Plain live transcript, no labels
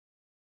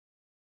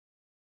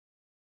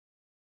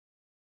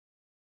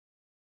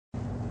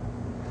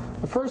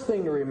The first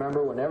thing to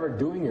remember whenever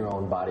doing your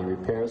own body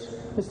repairs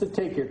is to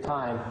take your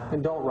time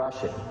and don't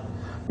rush it.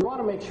 You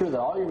want to make sure that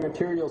all your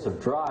materials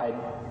have dried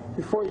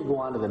before you go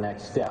on to the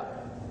next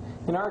step.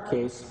 In our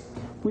case,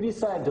 we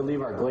decided to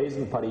leave our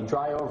glazing putty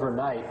dry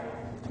overnight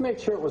to make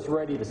sure it was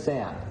ready to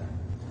sand.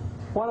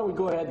 Why don't we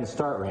go ahead and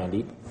start,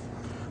 Randy?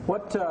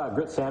 What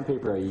grit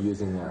sandpaper are you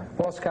using there?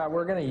 Well, Scott,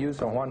 we're going to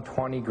use a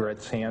 120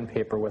 grit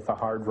sandpaper with a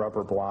hard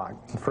rubber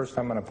block. First,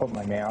 I'm going to put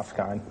my mask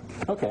on.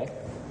 Okay.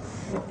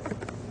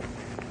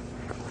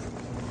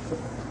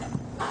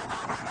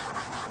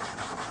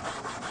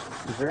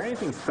 Is there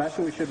anything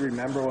special we should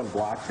remember when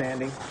block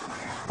sanding?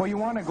 Well, you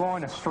want to go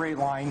in a straight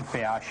line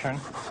fashion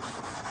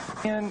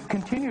and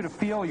continue to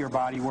feel your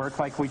body work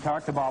like we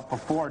talked about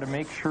before to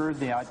make sure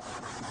that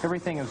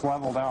everything is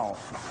leveled out.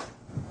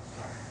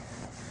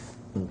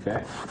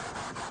 Okay.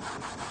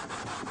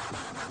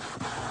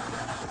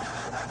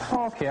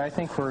 Okay, I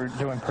think we're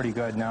doing pretty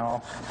good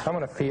now. I'm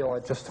going to feel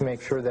it just to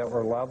make sure that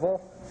we're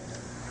level,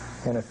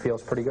 and it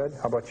feels pretty good.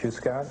 How about you,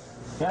 Scott?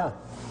 Yeah.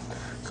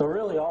 So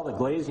really all the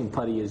glazing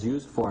putty is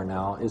used for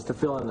now is to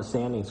fill in the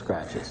sanding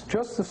scratches.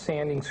 Just the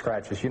sanding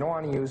scratches. You don't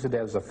want to use it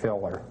as a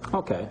filler.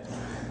 Okay.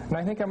 And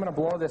I think I'm going to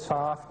blow this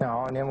off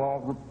now, and then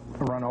we'll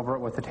run over it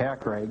with the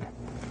tack rag.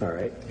 All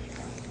right.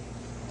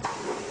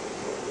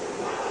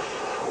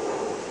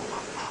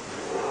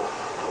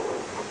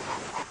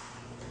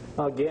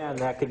 Again,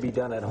 that could be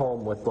done at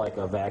home with like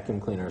a vacuum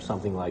cleaner or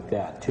something like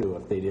that too,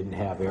 if they didn't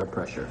have air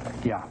pressure.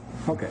 Yeah.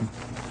 Okay.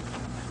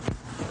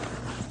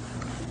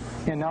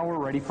 And now we're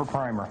ready for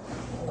primer.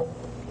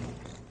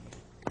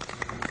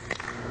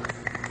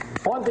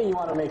 One thing you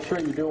want to make sure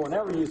you do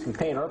whenever using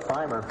paint or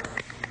primer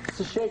is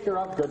to shake her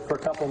up good for a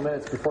couple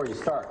minutes before you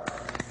start.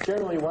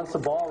 Generally, once the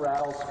ball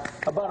rattles,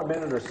 about a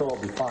minute or so will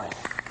be fine.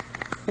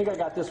 I think I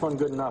got this one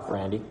good enough,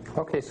 Randy.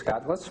 Okay,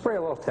 Scott, let's spray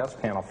a little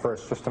test panel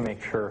first just to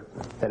make sure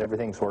that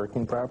everything's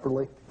working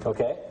properly.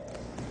 Okay.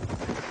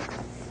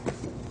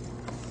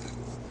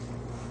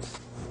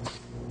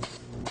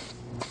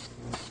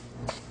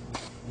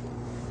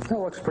 That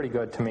looks pretty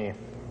good to me.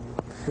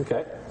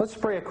 Okay. Let's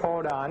spray a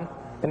coat on,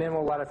 and then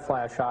we'll let it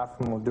flash off,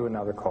 and we'll do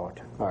another coat.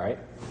 All right.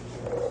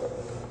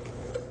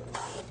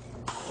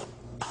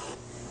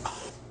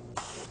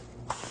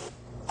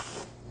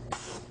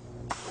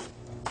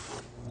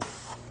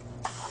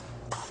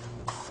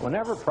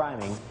 Whenever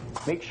priming,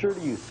 make sure to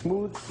use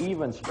smooth,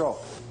 even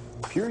strokes,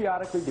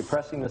 periodically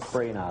depressing the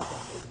spray nozzle.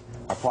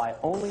 Apply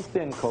only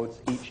thin coats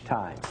each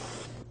time.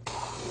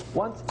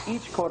 Once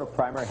each coat of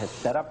primer has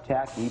set up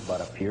tacky but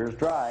appears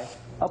dry,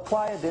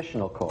 apply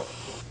additional coats.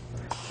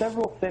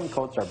 Several thin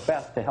coats are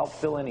best to help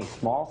fill any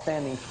small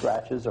sanding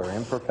scratches or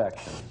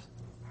imperfections.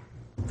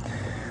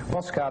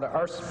 Well, Scott,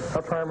 our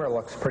primer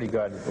looks pretty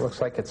good. It looks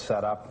like it's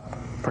set up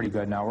pretty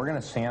good now. We're going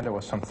to sand it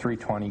with some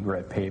 320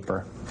 grit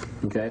paper.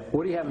 Okay.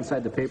 What do you have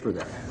inside the paper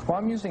there? Well,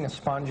 I'm using a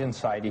sponge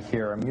inside of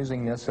here. I'm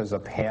using this as a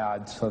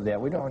pad so that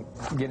we don't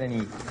get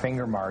any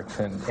finger marks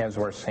as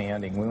we're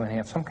sanding. We want to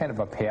have some kind of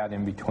a pad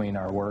in between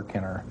our work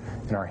and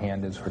our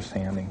hand as we're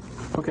sanding.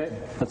 Okay.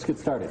 Let's get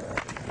started.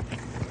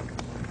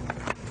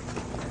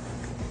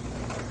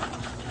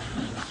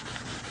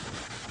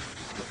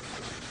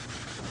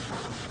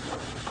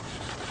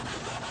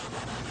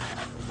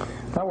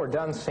 Well, we're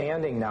done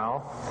sanding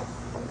now.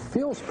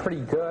 Feels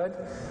pretty good.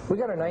 We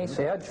got a nice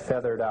edge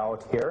feathered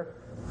out here.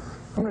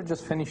 I'm going to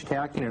just finish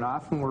tacking it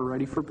off and we're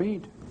ready for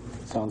paint.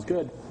 Sounds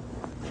good.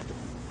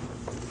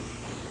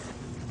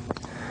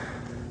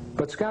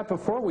 But Scott,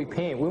 before we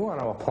paint, we want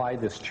to apply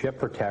this chip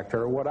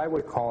protector, or what I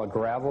would call a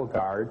gravel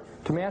guard,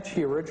 to match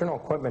the original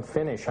equipment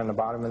finish on the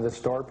bottom of this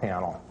door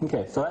panel.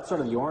 Okay, so that's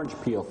sort of the orange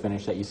peel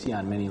finish that you see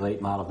on many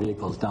late model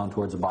vehicles down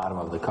towards the bottom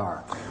of the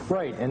car.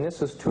 Right, and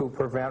this is to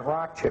prevent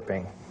rock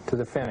chipping to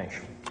the finish.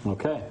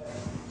 Okay,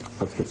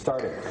 let's get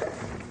started.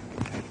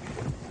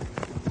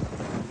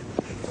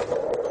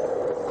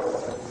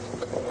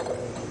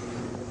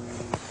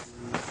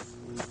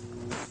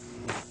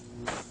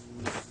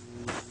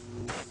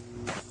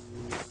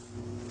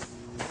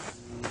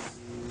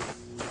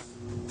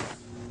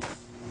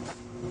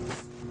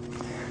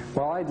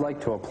 Well, I'd like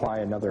to apply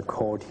another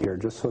coat here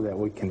just so that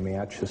we can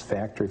match this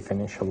factory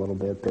finish a little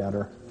bit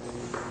better.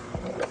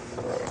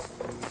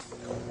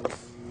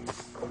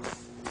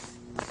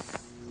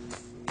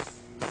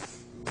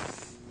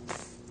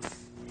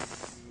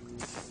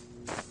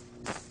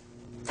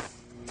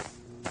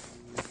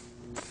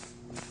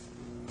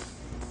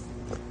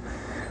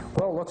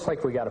 Well, it looks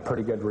like we got a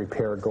pretty good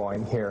repair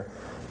going here.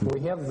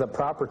 We have the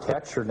proper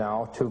texture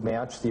now to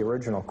match the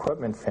original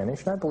equipment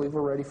finish, and I believe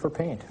we're ready for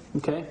paint.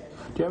 Okay.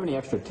 Do you have any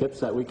extra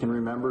tips that we can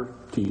remember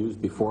to use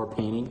before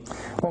painting?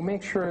 Well,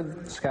 make sure,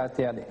 Scott,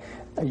 that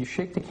you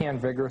shake the can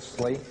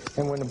vigorously,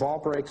 and when the ball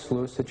breaks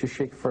loose, that you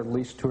shake for at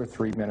least 2 or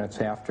 3 minutes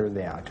after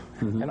that.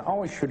 And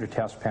always shoot a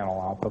test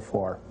panel out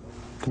before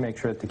to make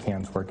sure that the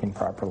can's working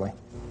properly.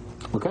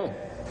 Okay.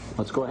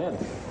 Let's go ahead.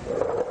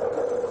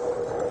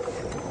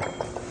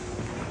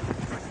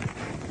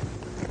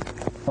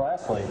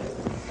 Lastly,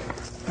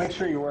 make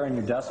sure you're wearing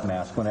your dust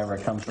mask whenever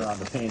it comes around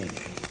to painting.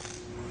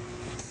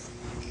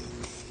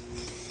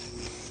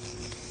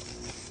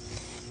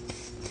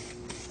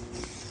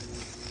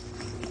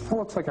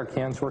 looks like our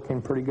can's working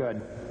pretty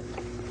good.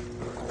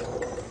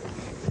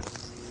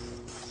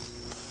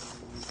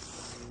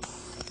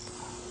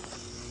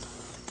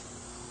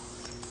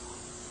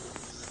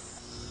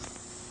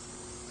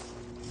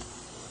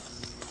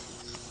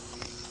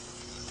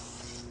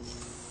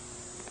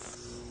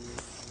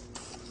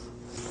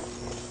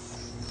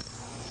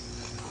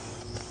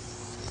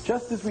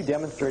 Just as we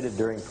demonstrated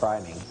during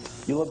priming,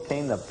 you'll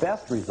obtain the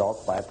best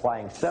results by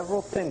applying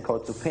several thin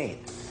coats of paint.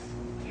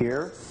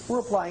 Here, we're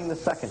applying the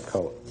second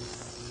coat.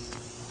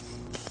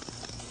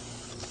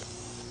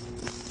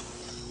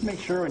 Make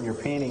sure when you're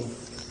painting,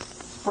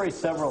 spray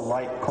several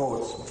light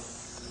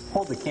coats.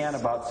 Hold the can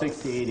about 6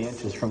 to 8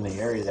 inches from the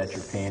area that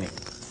you're painting.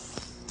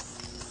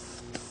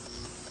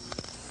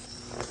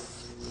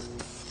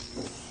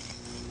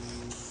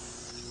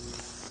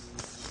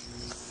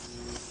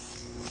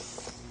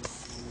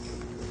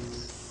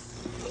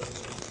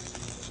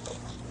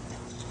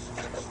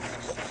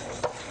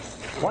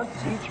 Once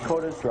each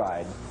coat is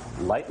dried,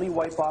 lightly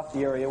wipe off the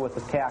area with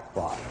a tack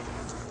cloth.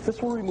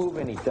 This will remove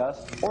any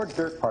dust or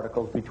dirt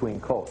particles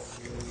between coats.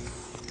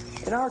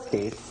 In our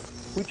case,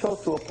 we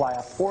chose to apply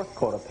a fourth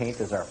coat of paint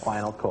as our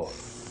final coat.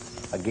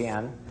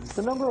 Again,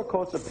 the number of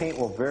coats of paint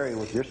will vary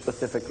with your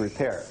specific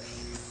repair,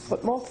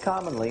 but most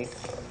commonly,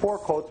 4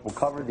 coats will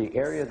cover the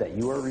area that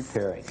you are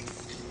repairing.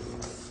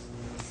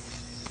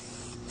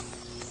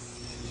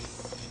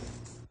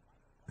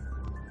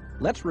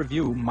 Let's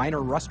review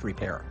minor rust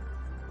repair.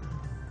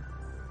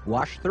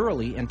 Wash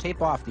thoroughly and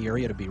tape off the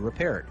area to be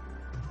repaired.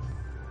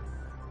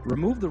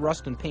 Remove the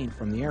rust and paint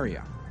from the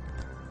area.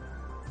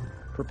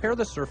 Prepare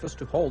the surface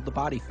to hold the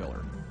body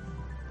filler.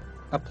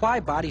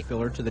 Apply body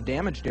filler to the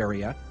damaged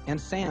area and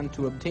sand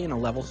to obtain a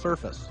level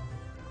surface.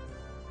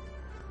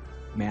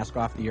 Mask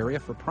off the area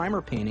for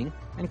primer painting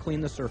and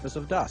clean the surface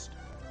of dust.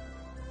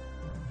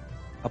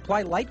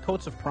 Apply light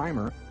coats of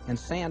primer and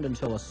sand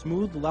until a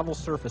smooth, level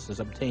surface is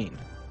obtained.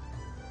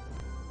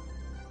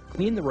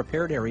 Clean the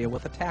repaired area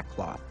with a tack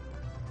cloth.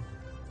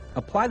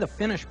 Apply the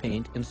finish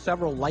paint in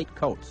several light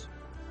coats.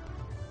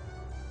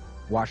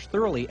 Wash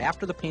thoroughly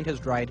after the paint has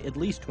dried at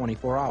least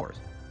 24 hours.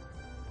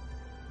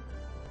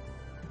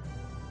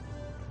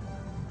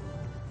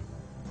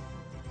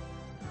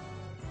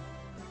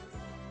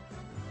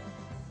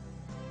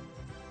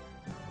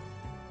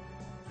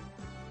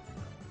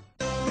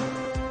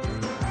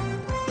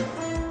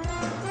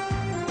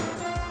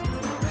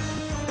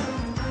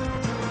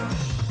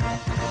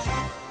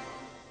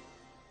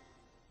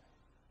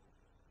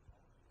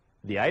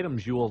 The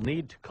items you will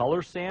need to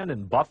color sand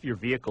and buff your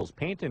vehicle's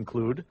paint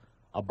include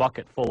a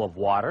bucket full of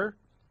water,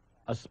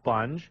 a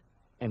sponge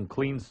and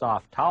clean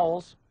soft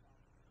towels,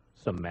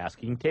 some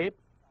masking tape,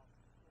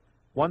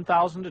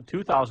 1,000 to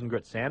 2,000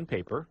 grit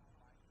sandpaper,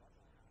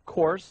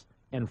 coarse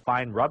and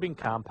fine rubbing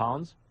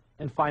compounds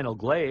and final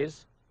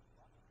glaze,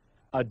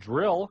 a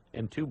drill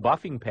and 2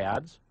 buffing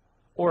pads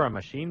or a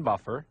machine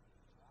buffer,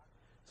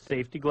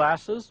 safety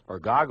glasses or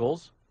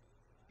goggles,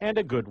 and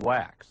a good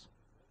wax.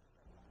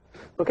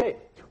 Okay,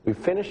 we've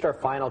finished our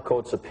final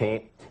coats of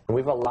paint, and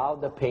we've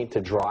allowed the paint to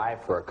dry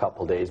for a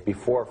couple days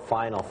before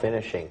final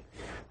finishing.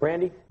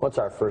 Randy, what's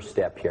our first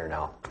step here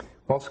now?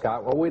 Well,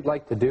 Scott, what we'd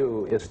like to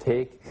do is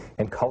take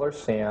and color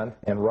sand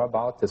and rub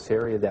out this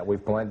area that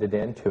we've blended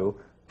into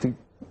to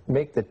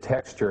make the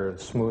texture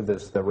as smooth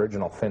as the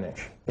original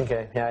finish.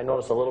 Okay, yeah, I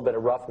noticed a little bit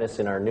of roughness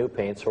in our new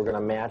paint, so we're going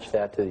to match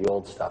that to the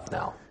old stuff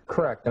now.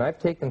 Correct, and I've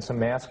taken some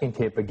masking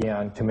tape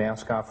again to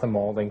mask off the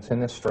moldings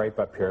and this stripe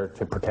up here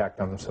to protect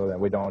them so that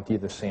we don't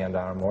either sand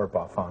on them or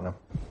buff on them.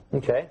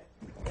 Okay,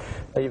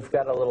 now you've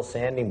got a little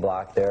sanding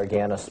block there,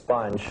 again a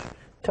sponge.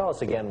 Tell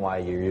us again why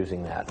you're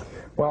using that.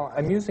 Well,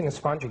 I'm using a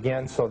sponge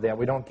again so that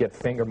we don't get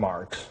finger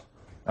marks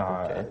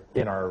as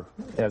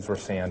we're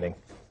sanding.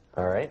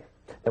 All right,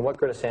 and what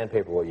grit of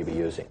sandpaper will you be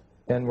using?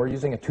 And we're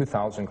using a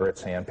 2,000 grit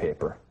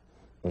sandpaper.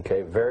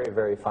 Okay, very,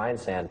 very fine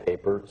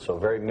sandpaper, so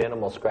very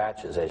minimal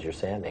scratches as you're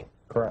sanding.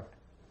 Correct.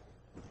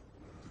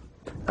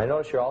 I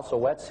notice you're also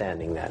wet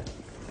sanding that.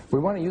 We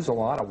want to use a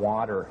lot of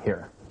water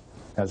here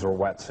as we're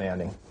wet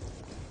sanding.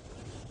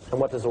 And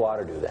what does the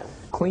water do then?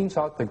 Cleans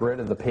out the grit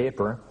of the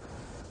paper,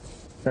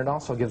 and it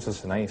also gives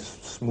us a nice,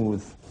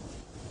 smooth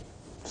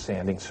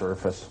sanding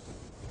surface.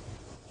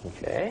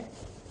 Okay.